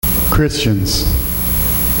Christians,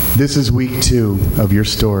 this is week 2 of your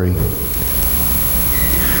story.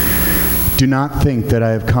 Do not think that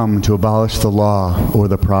I have come to abolish the law or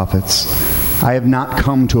the prophets. I have not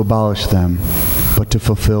come to abolish them, but to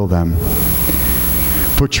fulfill them.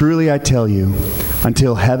 For truly I tell you,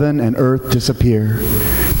 until heaven and earth disappear,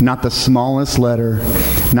 not the smallest letter,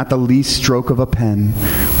 not the least stroke of a pen,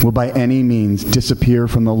 will by any means disappear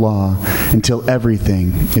from the law until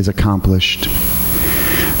everything is accomplished.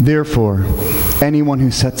 Therefore, anyone who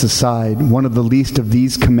sets aside one of the least of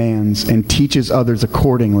these commands and teaches others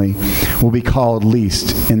accordingly will be called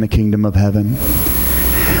least in the kingdom of heaven.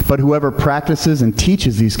 But whoever practices and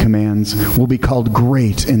teaches these commands will be called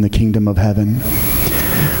great in the kingdom of heaven.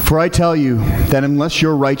 For I tell you that unless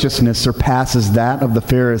your righteousness surpasses that of the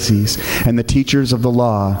Pharisees and the teachers of the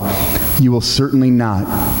law, you will certainly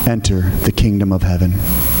not enter the kingdom of heaven.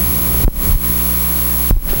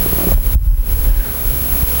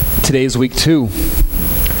 Today is week 2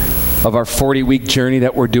 of our 40-week journey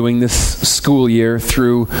that we're doing this school year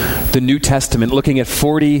through the New Testament, looking at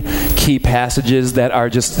 40 key passages that are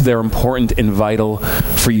they're important and vital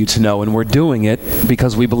for you to know. And we're doing it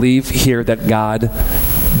because we believe here that God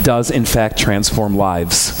does in fact transform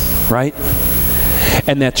lives, right?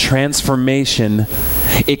 And that transformation,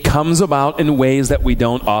 it comes about in ways that we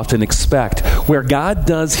don't often expect. Where God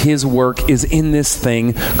does His work is in this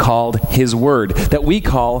thing called His Word, that we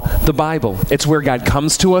call the Bible. It's where God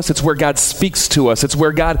comes to us. It's where God speaks to us. It's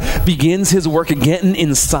where God begins His work getting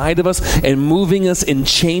inside of us and moving us and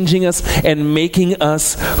changing us and making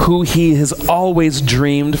us who He has always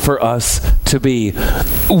dreamed for us to be.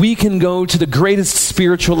 We can go to the greatest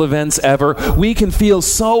spiritual events ever. We can feel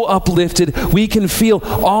so uplifted. We can feel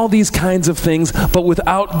all these kinds of things, but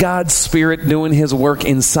without God's Spirit doing His work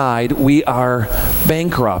inside, we are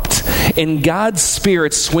bankrupt. And God's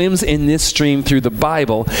Spirit swims in this stream through the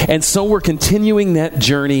Bible, and so we're continuing that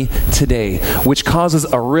journey today, which causes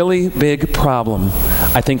a really big problem,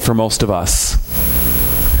 I think, for most of us.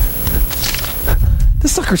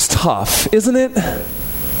 This sucker's tough, isn't it?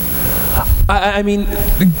 I mean,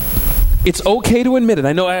 it's okay to admit it.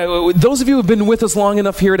 I know those of you who have been with us long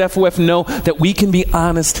enough here at FOF know that we can be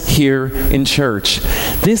honest here in church.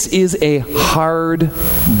 This is a hard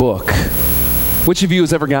book. Which of you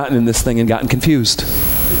has ever gotten in this thing and gotten confused?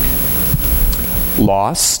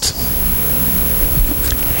 Lost?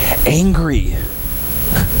 Angry?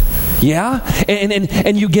 Yeah?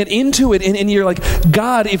 And you get into it and you're like,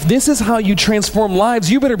 God, if this is how you transform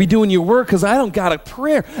lives, you better be doing your work because I don't got a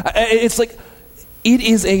prayer. It's like, it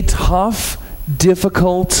is a tough,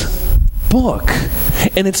 difficult book.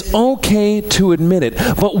 And it's okay to admit it.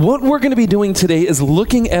 But what we're going to be doing today is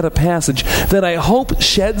looking at a passage that I hope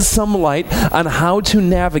sheds some light on how to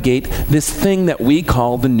navigate this thing that we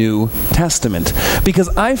call the New Testament. Because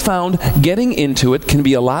I found getting into it can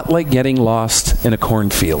be a lot like getting lost in a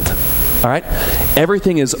cornfield. All right?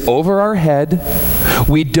 Everything is over our head.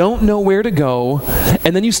 We don't know where to go.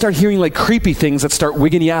 And then you start hearing like creepy things that start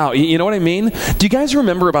wigging you out. You know what I mean? Do you guys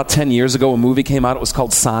remember about 10 years ago a movie came out? It was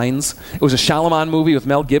called Signs. It was a Shyamalan movie with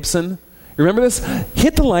Mel Gibson. Remember this?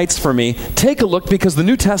 Hit the lights for me. Take a look because the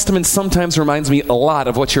New Testament sometimes reminds me a lot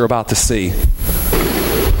of what you're about to see.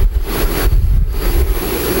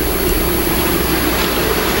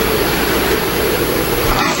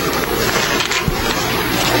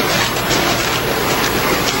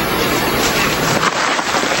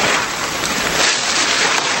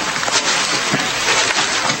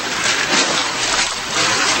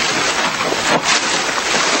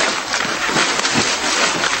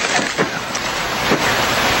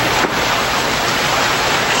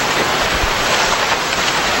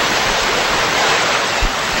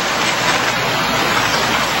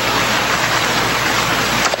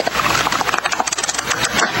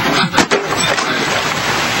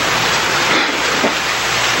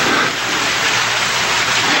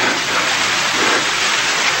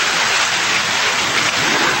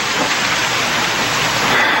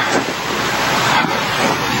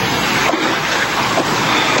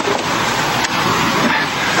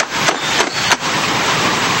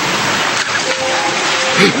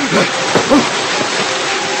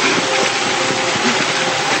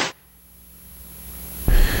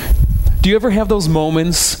 Do you ever have those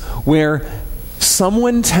moments where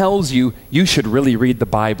someone tells you you should really read the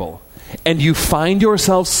Bible, and you find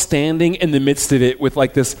yourself standing in the midst of it with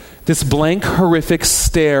like this blank, horrific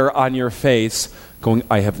stare on your face, going,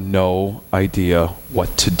 I have no idea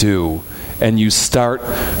what to do. and you start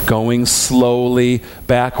going slowly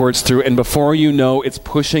backwards through, and before you know, it's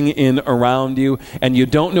pushing in around you, and you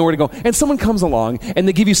don't know where to go. And someone comes along, and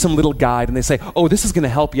they give you some little guide, and they say, oh, this is going to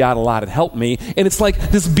help you out a lot. It helped me. And it's like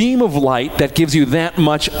this beam of light that gives you that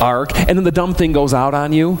much arc, and then the dumb thing goes out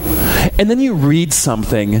on you. And then you read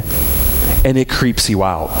something, and it creeps you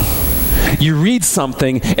out. You read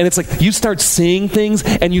something, and it's like you start seeing things,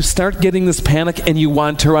 and you start getting this panic, and you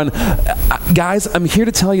want to run. Guys, I'm here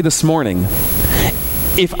to tell you this morning,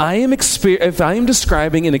 if I am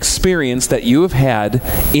describing an experience that you have had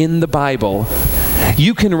in the Bible,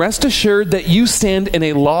 you can rest assured that you stand in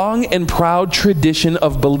a long and proud tradition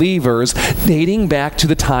of believers dating back to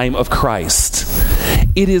the time of Christ.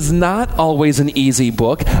 It is not always an easy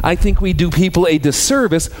book. I think we do people a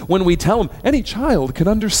disservice when we tell them any child can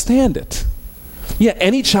understand it. Yeah,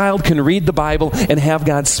 any child can read the Bible and have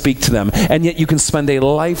God speak to them, and yet you can spend a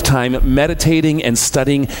lifetime meditating and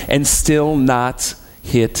studying and still not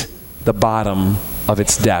hit the bottom of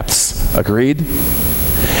its depths. Agreed?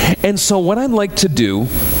 And so what I'd like to do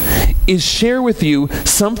is share with you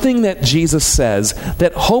something that Jesus says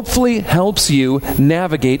that hopefully helps you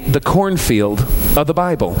navigate the cornfield of the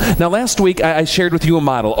Bible. Now, last week I shared with you a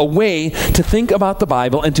model, a way to think about the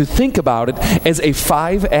Bible and to think about it as a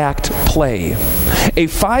 5-act play. A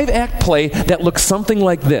 5-act play that looks something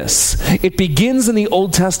like this. It begins in the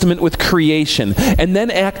Old Testament with creation, and then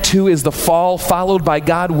Act 2 is the fall, followed by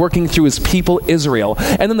God working through his people Israel.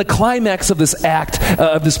 And then the climax of this act,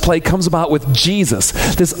 of this play, comes about with Jesus,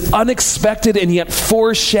 this unexpected and yet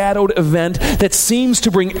foreshadowed event that seems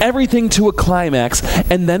to bring everything to a climax.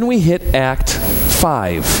 And then we hit Act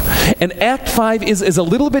 5. And Act 5 is a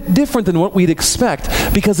little bit different than what we'd expect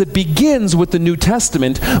because it begins with the New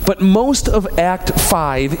Testament, but most of Act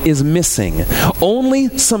 5 is missing.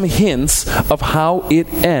 Only some hints of how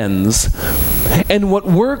it ends. And what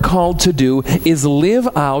we're called to do is live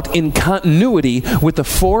out in continuity with the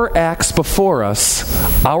 4 acts before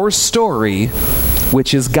us, our story,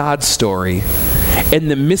 which is God's story,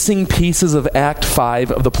 and the missing pieces of Act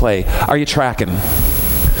 5 of the play. Are you tracking?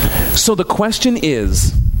 So the question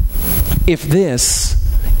is, if this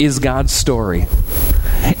is God's story,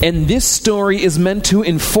 and this story is meant to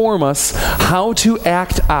inform us how to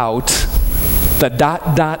act out the ...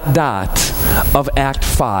 of Act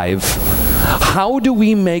 5, how do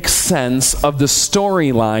we make sense of the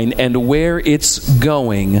storyline and where it's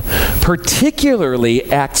going,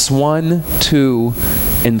 particularly Acts 1, 2,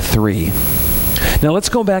 and 3? Now let's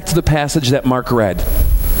go back to the passage that Mark read.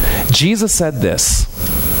 Jesus said this,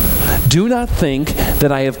 "Do not think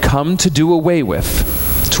that I have come to do away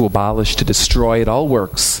with, to abolish, to destroy, it all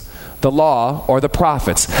works, the law or the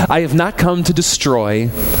prophets. I have not come to destroy,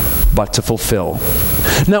 but to fulfill."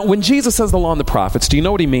 Now, when Jesus says the law and the prophets, do you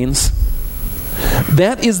know what he means?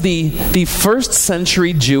 That is the first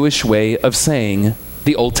century Jewish way of saying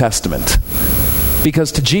the Old Testament.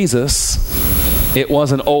 Because to Jesus, it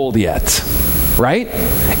wasn't old yet, right?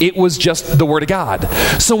 It was just the Word of God.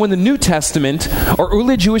 So when the New Testament or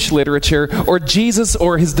early Jewish literature or Jesus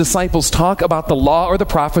or his disciples talk about the law or the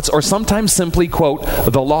prophets or sometimes simply quote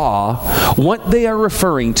the law, what they are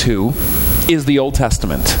referring to is the Old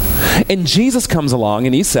Testament. And Jesus comes along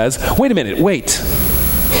and he says, wait a minute, wait.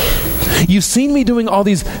 You've seen me doing all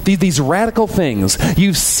these radical things.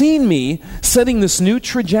 You've seen me setting this new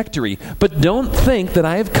trajectory, but don't think that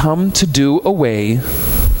I have come to do away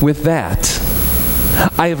with that.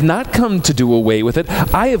 I have not come to do away with it.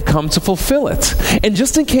 I have come to fulfill it. And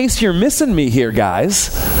just in case you're missing me here,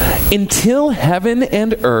 guys, until heaven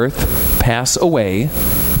and earth pass away,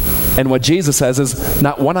 and what Jesus says is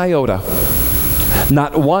not one iota,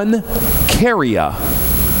 not one charia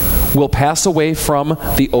will pass away from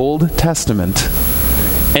the Old Testament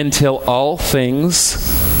until all things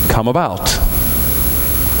come about.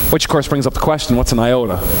 Which, of course, brings up the question, what's an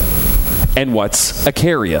iota? And what's a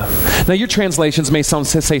charia? Now, your translations may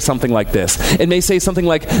say something like this. It may say something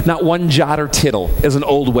like, not one jot or tittle is an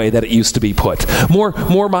old way that it used to be put.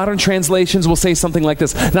 More modern translations will say something like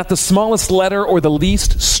this, not the smallest letter or the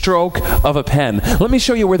least stroke of a pen. Let me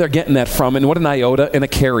show you where they're getting that from and what an iota and a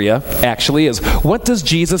charia actually is. What does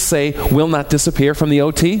Jesus say will not disappear from the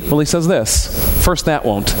OT? Well, he says this. First, that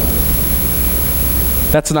won't.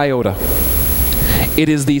 That's an iota. It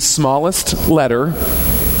is the smallest letter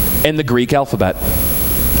in the Greek alphabet.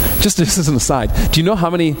 Just as an aside, do you know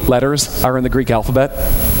how many letters are in the Greek alphabet?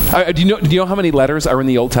 Do you know how many letters are in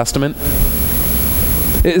the Old Testament?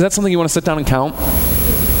 Is that something you want to sit down and count?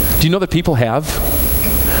 Do you know that people have?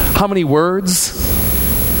 How many words,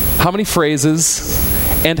 how many phrases,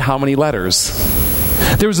 and how many letters?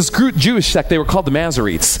 There was this Jewish sect, they were called the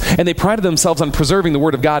Masoretes, and they prided themselves on preserving the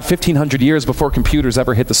Word of God 1,500 years before computers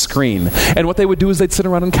ever hit the screen. And what they would do is they'd sit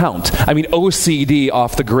around and count. I mean, OCD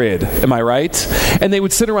off the grid, am I right? And they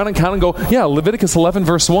would sit around and count and go, yeah, Leviticus 11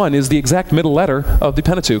 verse 1 is the exact middle letter of the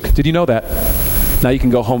Pentateuch. Did you know that? Now you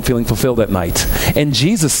can go home feeling fulfilled at night. And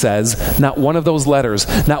Jesus says, not one of those letters,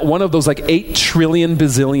 not one of those like 8 trillion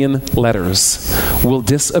bazillion letters will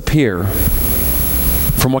disappear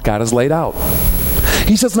from what God has laid out.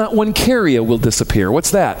 He says not one Caria will disappear.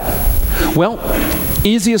 What's that? Well,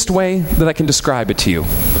 easiest way that I can describe it to you.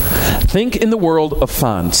 Think in the world of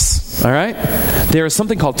fonts, all right? There is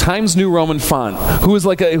something called Times New Roman font. Who's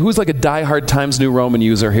like a diehard Times New Roman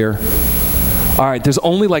user here? All right, there's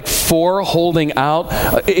only like 4 holding out.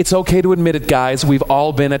 It's okay to admit it, guys. We've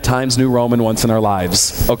all been at Times New Roman once in our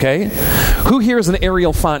lives, okay? Who here is an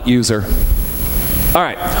Arial font user? All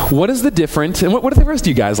right, what is the difference? And what are the rest of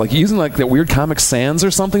you guys? Like using like that weird Comic Sans or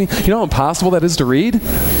something? You know how impossible that is to read?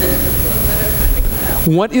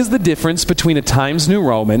 What is the difference between a Times New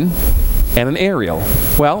Roman and an Arial?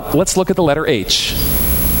 Well, let's look at the letter H.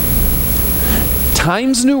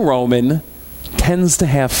 Times New Roman tends to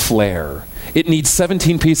have flair. It needs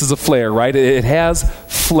 17 pieces of flair, right? It has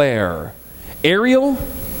flair. Arial,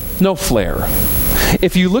 no flair.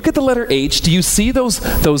 If you look at the letter H, do you see those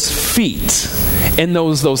feet and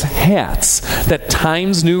those hats that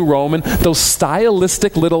Times New Roman, those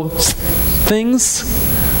stylistic little things?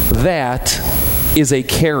 That is a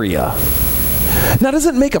Caria. Now, does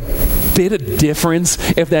it make a bit of difference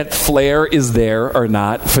if that flair is there or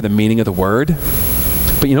not for the meaning of the word?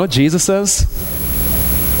 But you know what Jesus says?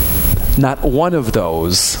 Not one of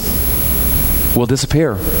those will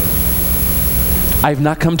disappear. I've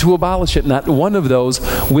not come to abolish it. Not one of those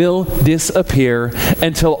will disappear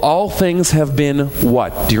until all things have been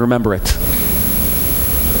what? Do you remember it?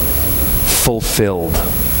 Fulfilled.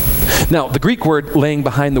 Now, the Greek word laying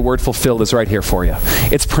behind the word fulfilled is right here for you.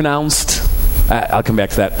 It's pronounced, I'll come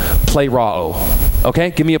back to that, plerao.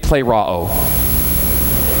 Okay? Give me a plerao.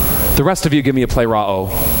 The rest of you give me a plerao.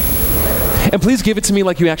 And please give it to me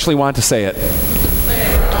like you actually want to say it.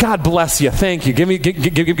 God bless you. Thank you. Give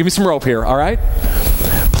me some rope here, all right?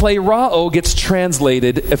 Plerao gets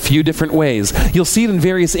translated a few different ways. You'll see it in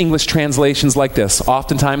various English translations like this.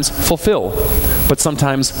 Oftentimes, fulfill, but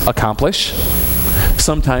sometimes accomplish,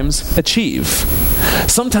 sometimes achieve.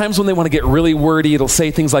 Sometimes when they want to get really wordy, it'll say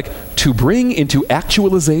things like, to bring into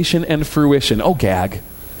actualization and fruition. Oh, gag.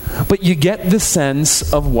 But you get the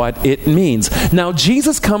sense of what it means. Now,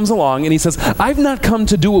 Jesus comes along and he says, I've not come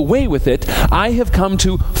to do away with it. I have come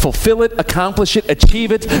to fulfill it, accomplish it,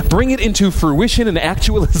 achieve it, bring it into fruition and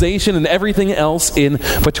actualization and everything else in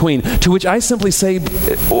between. To which I simply say,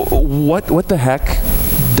 what the heck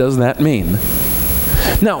does that mean?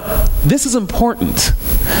 Now, this is important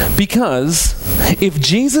because if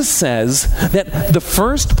Jesus says that the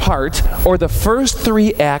first part or the first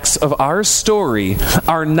 3 acts of our story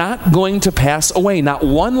are not going to pass away, not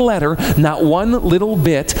one letter, not one little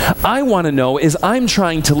bit, I want to know, as I'm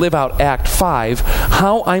trying to live out Act 5,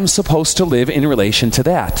 how I'm supposed to live in relation to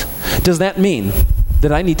that. Does that mean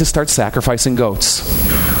that I need to start sacrificing goats?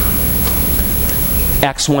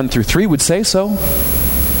 Acts 1 through 3 would say so.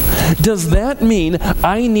 Does that mean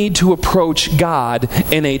I need to approach God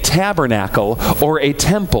in a tabernacle or a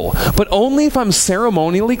temple, but only if I'm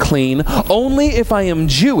ceremonially clean, only if I am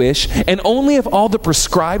Jewish, and only if all the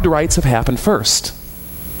prescribed rites have happened first?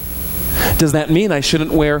 Does that mean I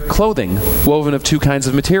shouldn't wear clothing woven of 2 kinds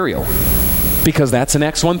of material? Because that's in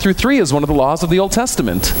Acts 1 through 3 is one of the laws of the Old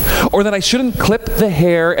Testament. Or that I shouldn't clip the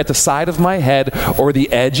hair at the side of my head or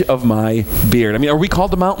the edge of my beard. I mean, are we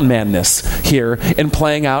called to mountain madness here in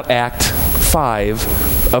playing out Act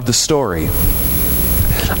 5 of the story?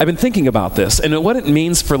 I've been thinking about this and what it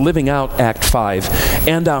means for living out Act 5.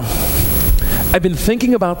 And I've been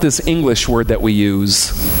thinking about this English word that we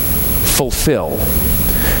use, fulfill.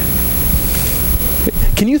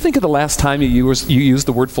 Can you think of the last time you used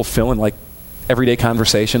the word fulfill in like everyday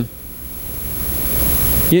conversation?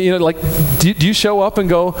 You know, like, do you show up and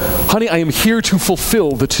go, honey, I am here to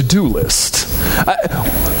fulfill the to-do list?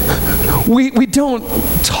 We don't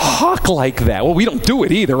talk like that. Well, we don't do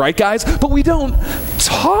it either, right, guys? But we don't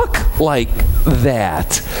talk like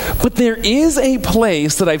that. But there is a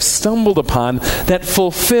place that I've stumbled upon that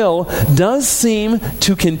fulfill does seem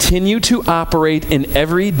to continue to operate in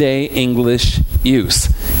everyday English use.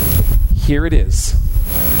 Here it is.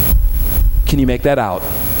 Can you make that out?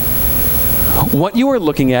 What you are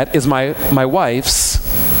looking at is my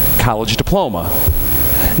wife's college diploma.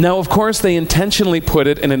 Now, of course, they intentionally put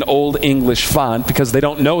it in an old English font because they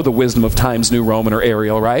don't know the wisdom of Times New Roman or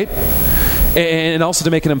Arial, right? and also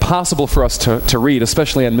to make it impossible for us to read,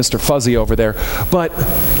 especially on Mr. Fuzzy over there. But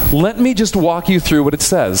let me just walk you through what it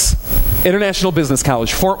says. International Business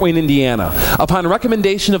College, Fort Wayne, Indiana. Upon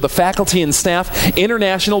recommendation of the faculty and staff,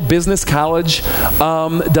 International Business College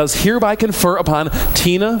does hereby confer upon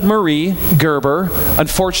Tina Marie Gerber,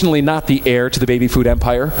 unfortunately not the heir to the baby food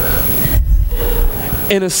empire,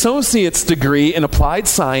 an associate's degree in applied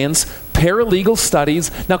science, paralegal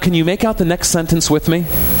studies. Now, can you make out the next sentence with me?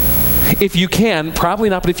 If you can, probably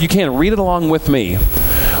not, but if you can, read it along with me.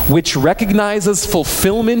 Which recognizes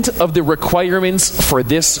fulfillment of the requirements for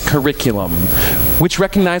this curriculum. Which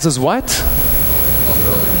recognizes what?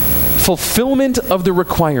 Fulfillment of the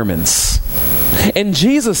requirements. And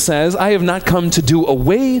Jesus says, I have not come to do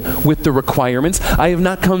away with the requirements. I have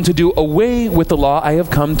not come to do away with the law. I have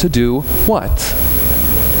come to do what?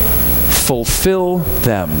 Fulfill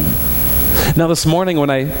them. Now this morning when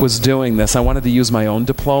I was doing this, I wanted to use my own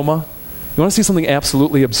diploma. You want to see something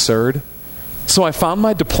absolutely absurd? So I found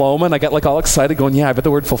my diploma and I got like all excited going, yeah, I bet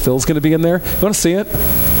the word fulfill is going to be in there. You want to see it?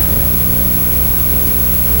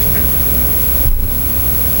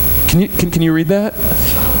 Can you read that?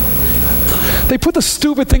 They put the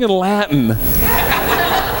stupid thing in Latin.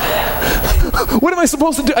 What am I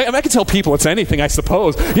supposed to do? I can tell people it's anything, I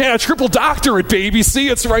suppose. Yeah, triple doctorate, baby. See,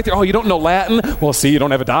 it's right there. Oh, you don't know Latin? Well, see, you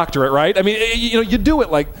don't have a doctorate, right? I mean, you do it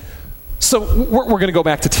like... So we're going to go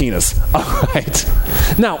back to Tina's. All right.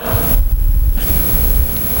 Now,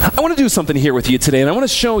 I want to do something here with you today, and I want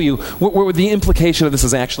to show you where the implication of this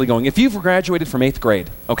is actually going. If you've graduated from 8th grade,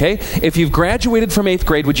 okay? If you've graduated from 8th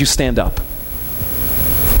grade, would you stand up?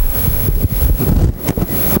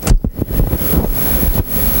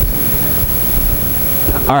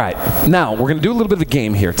 All right. Now, we're going to do a little bit of a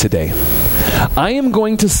game here today. I am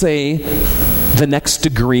going to say the next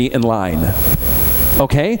degree in line.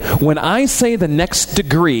 Okay? When I say the next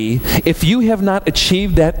degree, if you have not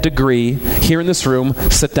achieved that degree here in this room,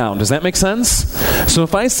 sit down. Does that make sense? So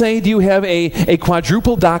if I say, do you have a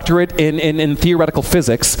quadruple doctorate in theoretical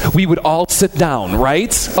physics, we would all sit down,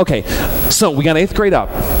 right? Okay. So we got 8th grade up.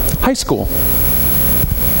 High school.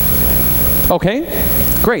 Okay?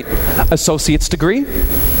 Great. Associate's degree.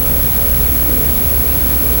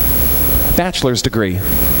 Bachelor's degree.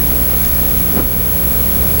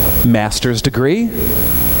 Master's degree.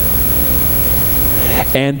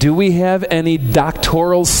 And do we have any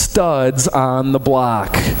doctoral studs on the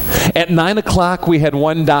block? At 9 o'clock, we had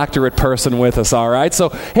one doctorate person with us, all right? So,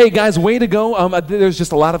 hey, guys, way to go. There's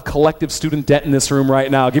just a lot of collective student debt in this room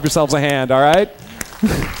right now. Give yourselves a hand, all right?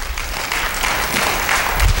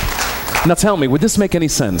 Now tell me, would this make any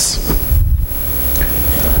sense?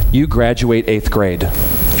 You graduate 8th grade.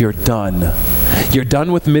 You're done. You're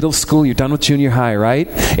done with middle school. You're done with junior high, right?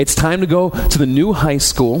 It's time to go to the new high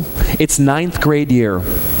school. It's 9th grade year.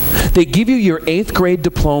 They give you your 8th grade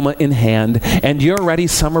diploma in hand, and you're ready.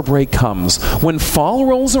 Summer break comes. When fall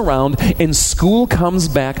rolls around and school comes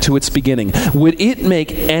back to its beginning, would it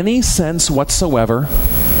make any sense whatsoever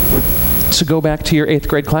to go back to your 8th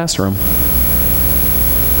grade classroom?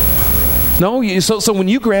 No? So when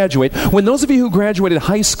you graduate, when those of you who graduated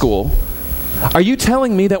high school, are you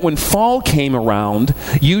telling me that when fall came around,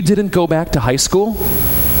 you didn't go back to high school?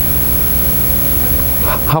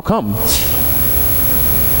 How come?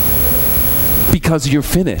 Because you're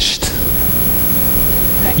finished.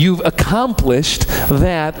 You've accomplished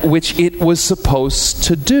that which it was supposed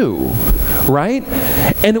to do, right?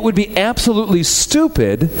 And it would be absolutely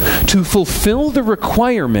stupid to fulfill the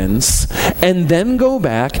requirements and then go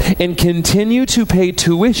back and continue to pay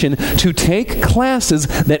tuition to take classes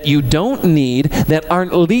that you don't need, that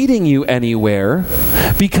aren't leading you anywhere,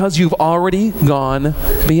 because you've already gone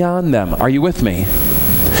beyond them. Are you with me?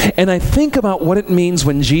 And I think about what it means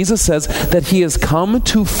when Jesus says that he has come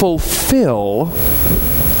to fulfill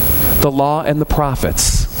the law and the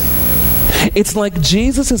prophets. It's like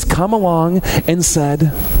Jesus has come along and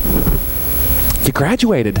said, you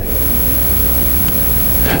graduated.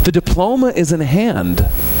 The diploma is in hand.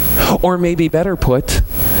 Or maybe better put,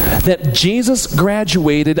 that Jesus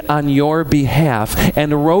graduated on your behalf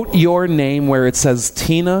and wrote your name where it says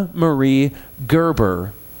Tina Marie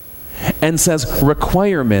Gerber and says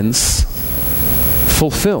requirements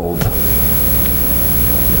fulfilled.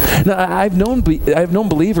 Now, I've known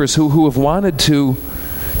believers who have wanted to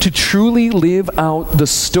truly live out the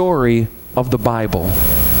story of the Bible.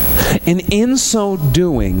 And in so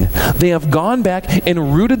doing, they have gone back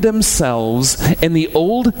and rooted themselves in the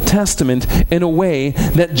Old Testament in a way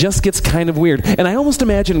that just gets kind of weird. And I almost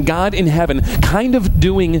imagine God in heaven kind of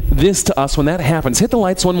doing this to us when that happens. Hit the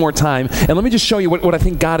lights one more time, and let me just show you what I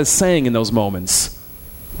think God is saying in those moments.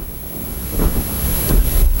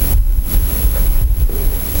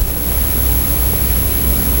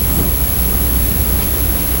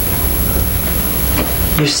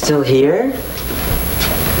 You're still here?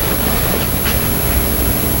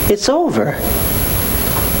 It's over.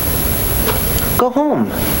 Go home.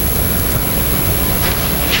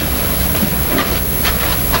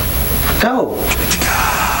 Go.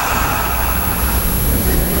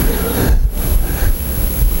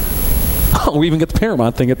 Oh, we even get the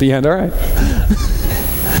Paramount thing at the end. All right.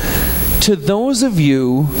 To those of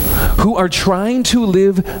you who are trying to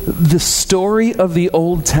live the story of the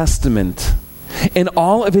Old Testament and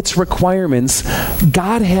all of its requirements,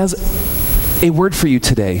 God has a word for you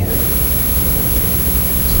today.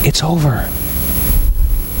 It's over.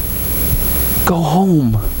 Go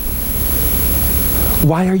home.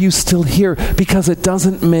 Why are you still here? Because it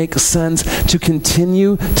doesn't make sense to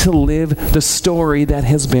continue to live the story that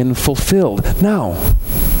has been fulfilled. Now,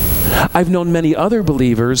 I've known many other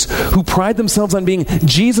believers who pride themselves on being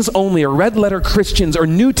Jesus only or red letter Christians or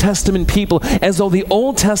New Testament people as though the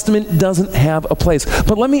Old Testament doesn't have a place.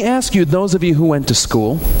 But let me ask you, those of you who went to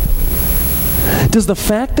school, does the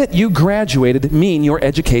fact that you graduated mean your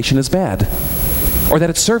education is bad? Or that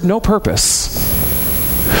it served no purpose?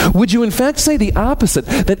 Would you in fact say the opposite,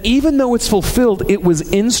 that even though it's fulfilled, it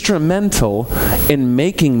was instrumental in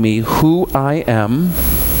making me who I am,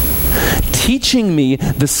 teaching me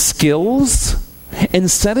the skills, and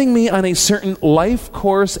setting me on a certain life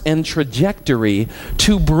course and trajectory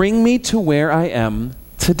to bring me to where I am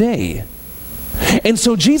today? And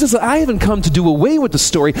so Jesus said, I haven't come to do away with the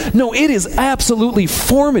story. No, it is absolutely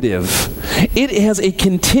formative. It has a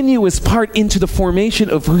continuous part into the formation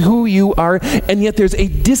of who you are, and yet there's a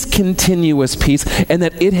discontinuous piece, and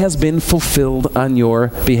that it has been fulfilled on your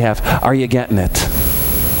behalf. Are you getting it?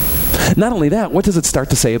 Not only that, what does it start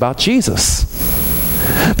to say about Jesus?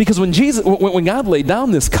 Because when God laid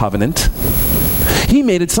down this covenant, He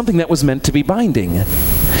made it something that was meant to be binding.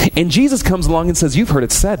 And Jesus comes along and says, you've heard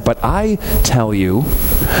it said, but I tell you,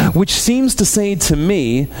 which seems to say to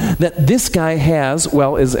me that this guy has,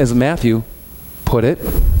 well, as Matthew put it,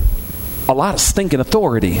 a lot of stinking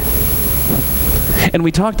authority. And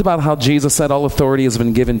we talked about how Jesus said all authority has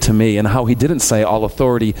been given to me, and how He didn't say all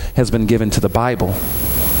authority has been given to the Bible.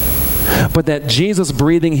 But that Jesus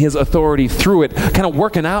breathing His authority through it, kind of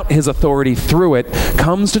working out His authority through it,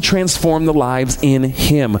 comes to transform the lives in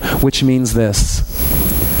Him, which means this.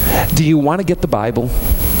 Do you want to get the Bible?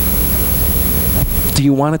 Do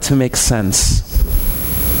you want it to make sense?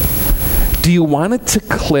 Do you want it to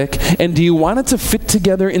click? And do you want it to fit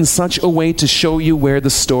together in such a way to show you where the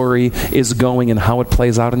story is going and how it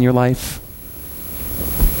plays out in your life?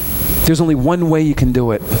 There's only one way you can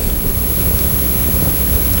do it.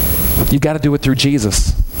 You've got to do it through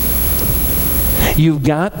Jesus. You've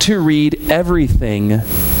got to read everything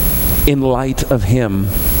in light of Him.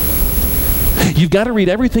 You've got to read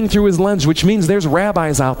everything through His lens, which means there's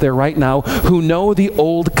rabbis out there right now who know the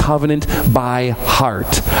Old Covenant by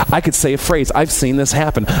heart. I could say a phrase. I've seen this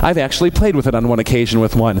happen. I've actually played with it on one occasion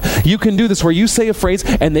with one. You can do this where you say a phrase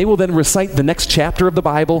and they will then recite the next chapter of the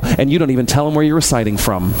Bible and you don't even tell them where you're reciting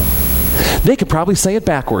from. They could probably say it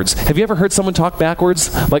backwards. Have you ever heard someone talk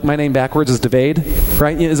backwards? Like my name backwards is Davade,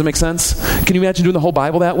 right? Does it make sense? Can you imagine doing the whole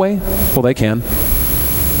Bible that way? Well, they can.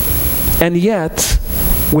 And yet,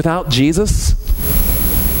 without Jesus,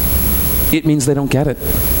 it means they don't get it.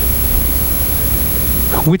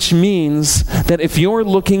 Which means that if you're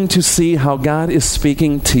looking to see how God is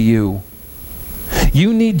speaking to you,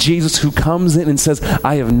 you need Jesus who comes in and says,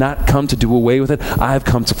 I have not come to do away with it. I have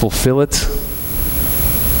come to fulfill it.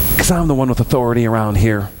 Because I'm the one with authority around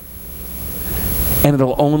here. And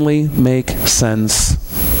it'll only make sense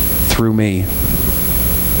through me.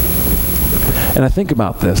 And I think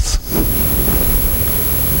about this.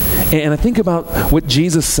 And I think about what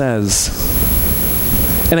Jesus says.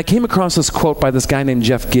 And I came across this quote by this guy named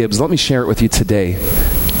Jeff Gibbs. Let me share it with you today.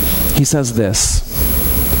 He says this: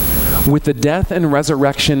 with the death and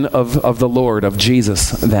resurrection of the Lord, of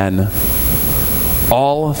Jesus, then,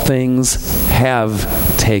 all things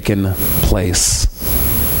have taken place.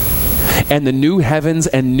 And the new heavens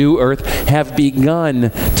and new earth have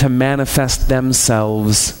begun to manifest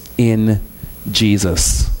themselves in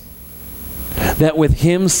Jesus. That with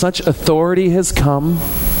Him such authority has come,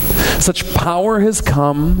 such power has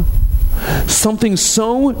come, something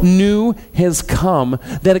so new has come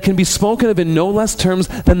that it can be spoken of in no less terms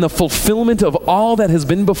than the fulfillment of all that has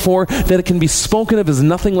been before, that it can be spoken of as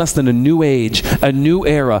nothing less than a new age, a new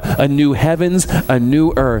era, a new heavens, a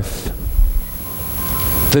new earth.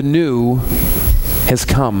 The new has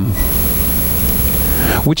come.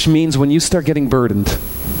 Which means when you start getting burdened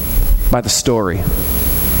by the story,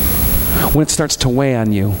 when it starts to weigh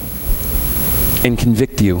on you and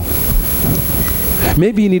convict you,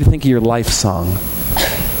 maybe you need to think of your life song.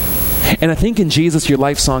 And I think in Jesus, your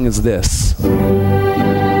life song is this.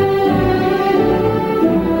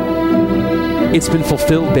 It's been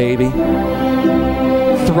fulfilled, baby.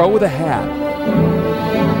 Throw the hat.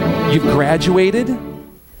 You've graduated,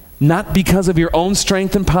 not because of your own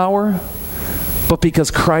strength and power, but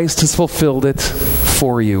because Christ has fulfilled it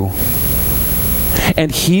for you.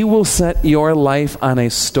 And He will set your life on a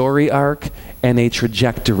story arc and a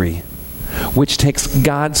trajectory, which takes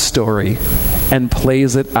God's story and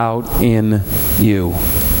plays it out in you.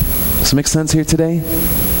 Does it make sense here today?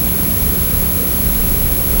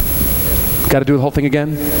 Got to do the whole thing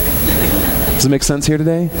again? Does it make sense here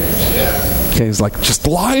today? Okay, he's like, just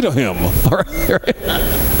lie to him. All right.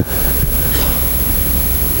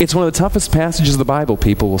 It's one of the toughest passages of the Bible,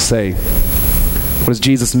 people will say. What does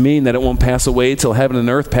Jesus mean that it won't pass away till heaven and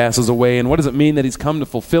earth passes away? And what does it mean that He's come to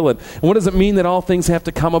fulfill it? And what does it mean that all things have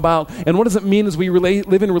to come about? And what does it mean as we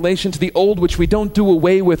live in relation to the old, which we don't do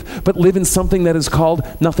away with, but live in something that is called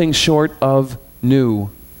nothing short of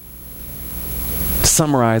new? To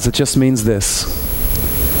summarize, it just means this.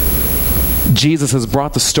 Jesus has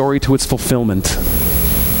brought the story to its fulfillment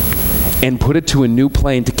and put it to a new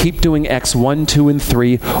plane. To keep doing Acts 1, 2, and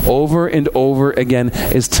 3 over and over again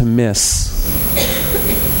is to miss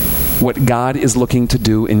what God is looking to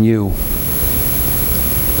do in you.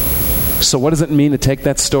 So what does it mean to take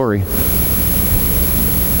that story?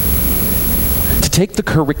 To take the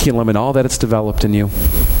curriculum and all that it's developed in you,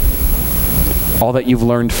 all that you've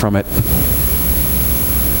learned from it,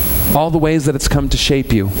 all the ways that it's come to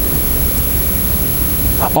shape you,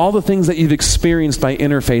 all the things that you've experienced by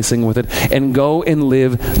interfacing with it, and go and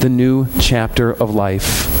live the new chapter of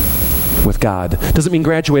life with God. Doesn't mean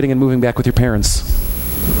graduating and moving back with your parents.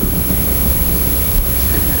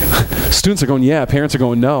 Students are going, yeah. Parents are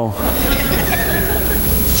going, no.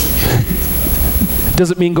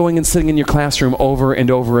 Doesn't mean going and sitting in your classroom over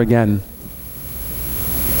and over again.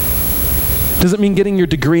 Doesn't mean getting your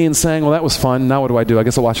degree and saying, well, that was fun. Now what do? I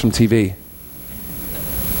guess I'll watch some TV.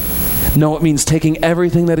 No, it means taking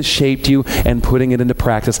everything that has shaped you and putting it into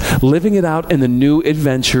practice, living it out in the new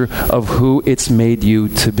adventure of who it's made you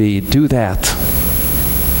to be. Do that.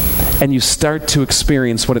 And you start to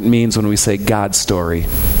experience what it means when we say God's story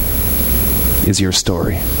is your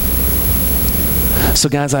story. So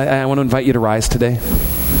guys, I want to invite you to rise today.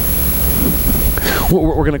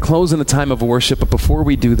 We're going to close in a time of worship, but before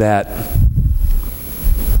we do that,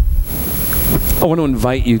 I want to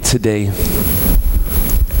invite you today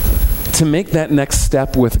to make that next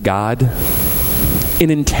step with God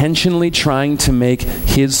in intentionally trying to make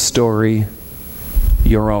His story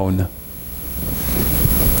your own.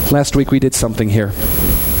 Last week we did something here.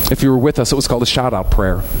 If you were with us, it was called a shout-out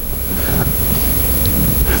prayer.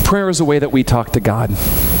 Prayer is a way that we talk to God,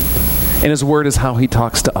 and His Word is how He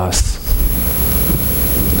talks to us.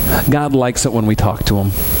 God likes it when we talk to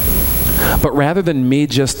Him. But rather than me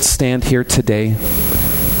just stand here today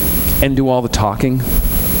and do all the talking,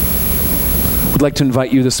 I'd like to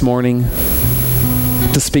invite you this morning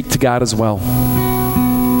to speak to God as well.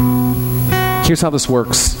 Here's how this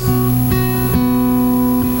works.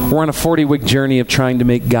 We're on a 40-week journey of trying to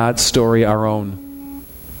make God's story our own.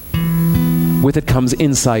 With it comes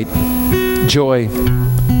insight, joy,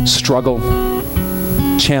 struggle,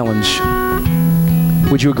 challenge.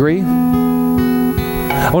 Would you agree?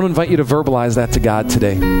 I want to invite you to verbalize that to God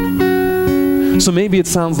today. So maybe it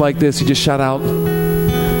sounds like this. You just shout out,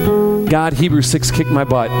 God, Hebrews 6 kicked my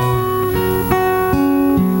butt.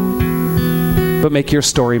 But make your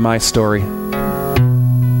story my story.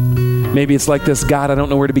 Maybe it's like this, God, I don't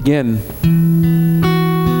know where to begin.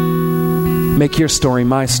 Make your story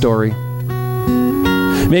my story.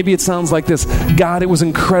 Maybe it sounds like this, God, it was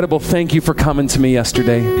incredible. Thank you for coming to me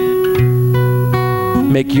yesterday.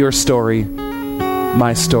 Make your story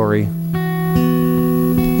my story.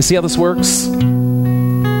 You see how this works?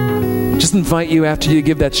 Just invite you after you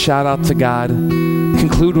give that shout out to God,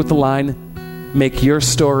 conclude with the line, make your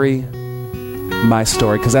story my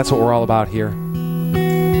story, because that's what we're all about here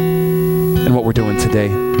and what we're doing today.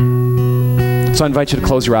 So I invite you to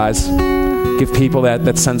close your eyes, give people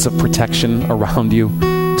that sense of protection around you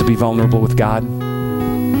to be vulnerable with God,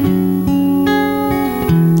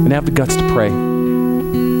 and have the guts to pray.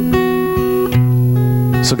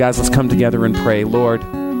 So guys, let's come together and pray. Lord,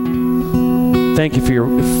 thank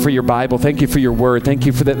you for your Bible. Thank you for your word. Thank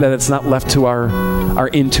you for that it's not left to our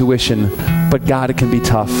intuition. But God, it can be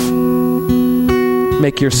tough.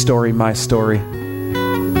 Make your story my story.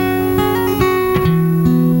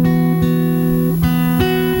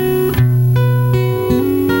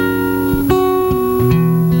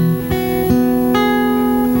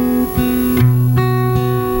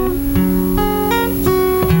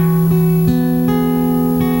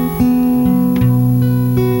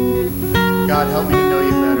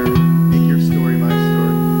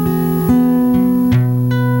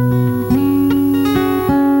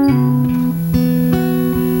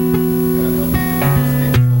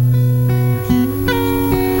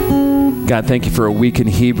 God, thank you for a week in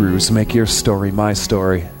Hebrews. Make your story my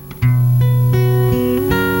story.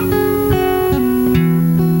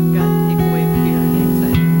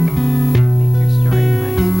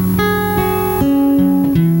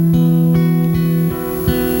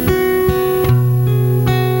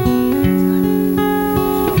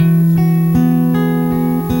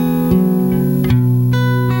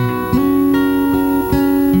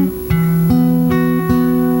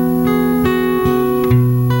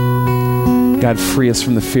 God, free us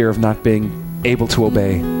from the fear of not being able to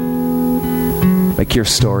obey. Make your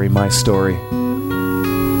story my story.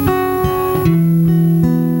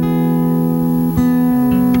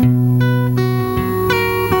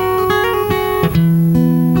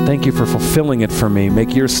 Thank you for fulfilling it for me.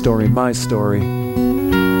 Make your story my story.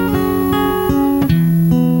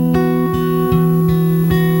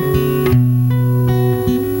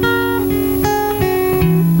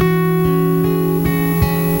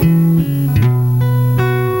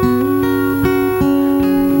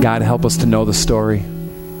 God, help us to know the story,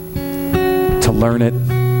 to learn it,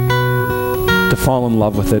 to fall in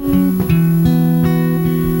love with it.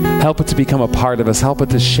 Help it to become a part of us. Help it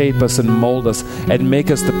to shape us and mold us and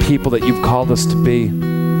make us the people that you've called us to be.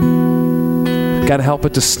 God, help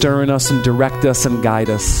it to stir in us and direct us and guide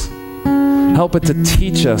us. Help it to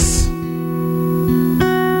teach us.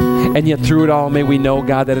 And yet through it all, may we know,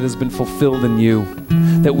 God, that it has been fulfilled in you,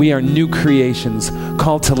 that we are new creations,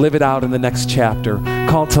 called to live it out in the next chapter,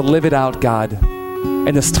 called to live it out, God,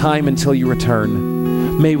 in this time until you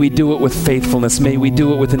return. May we do it with faithfulness. May we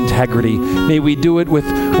do it with integrity. May we do it with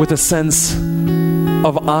a sense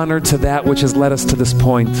of honor to that which has led us to this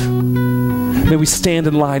point. May we stand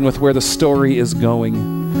in line with where the story is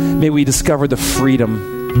going. May we discover the freedom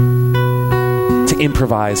to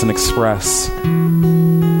improvise and express.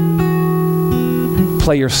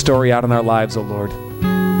 Play your story out in our lives, O Lord.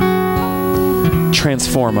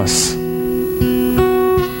 Transform us.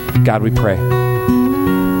 God, we pray.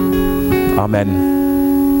 Amen.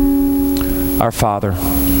 Our Father,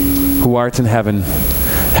 who art in heaven,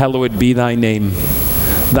 hallowed be thy name.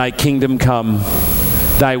 Thy kingdom come,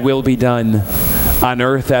 thy will be done, on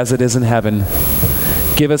earth as it is in heaven.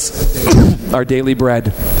 Give us our daily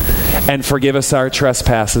bread, and forgive us our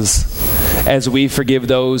trespasses, as we forgive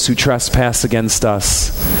those who trespass against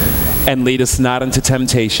us. And lead us not into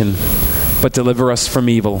temptation, but deliver us from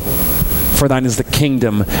evil. For thine is the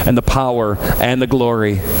kingdom, and the power, and the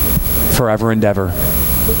glory, forever and ever.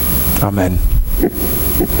 Amen.